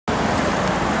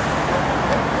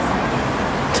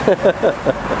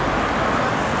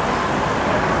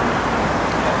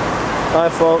Hi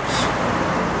folks,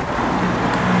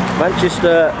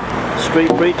 Manchester street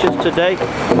preachers today,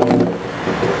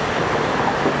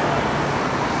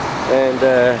 and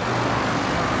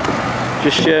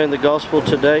just sharing the gospel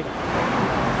today.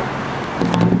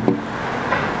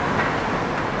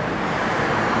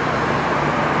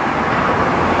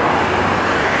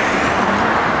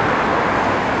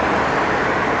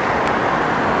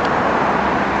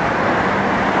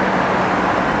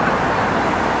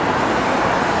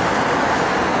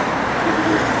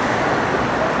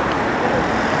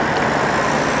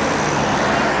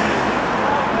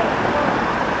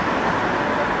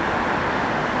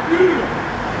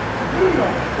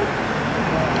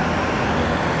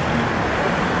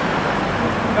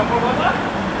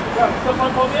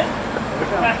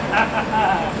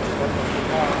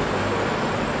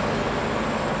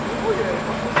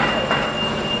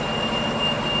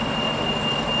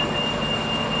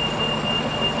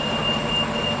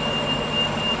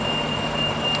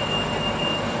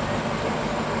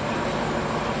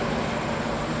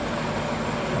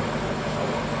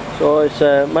 So it's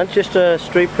Manchester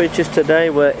street preachers today.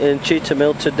 We're in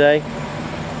Cheetham today,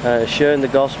 sharing the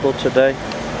gospel today.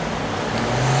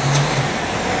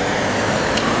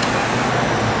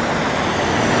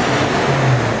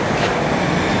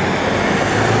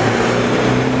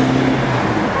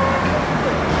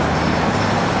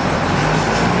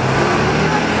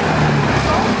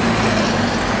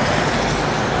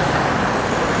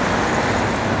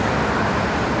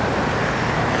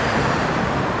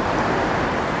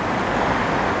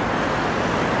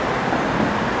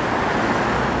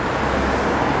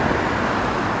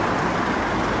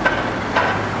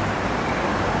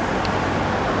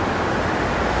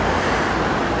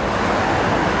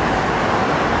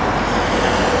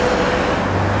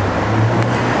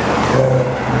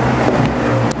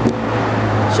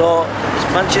 So it's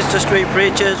Manchester street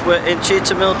preachers. We're in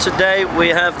Cheetham today. We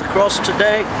have the cross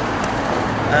today,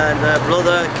 and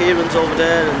brother Kieran's over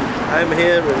there, and I'm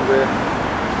here, and we're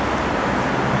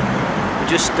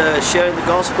just sharing the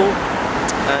gospel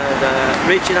and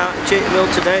reaching out in Cheetham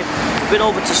today. We've been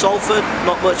over to Salford.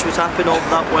 Not much was happening over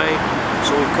that way,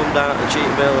 so we've come down to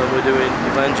Cheetham and we're doing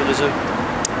evangelism.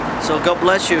 So God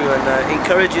bless you, and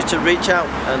encourage you to reach out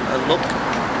and look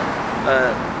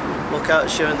out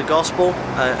sharing the gospel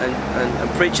and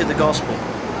preaching the gospel.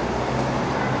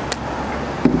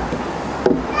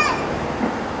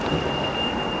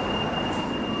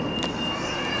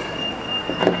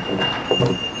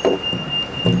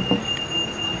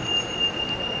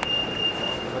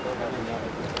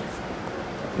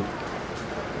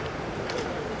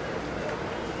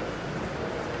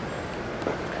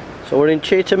 So we're in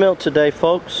Cheetham today,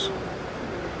 folks.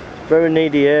 Very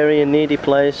needy area, needy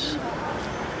place.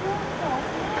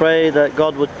 Pray that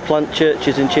God would plant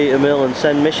churches in Cheetham and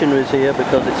send missionaries here,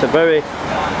 because it's a very,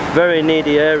 very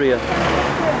needy area.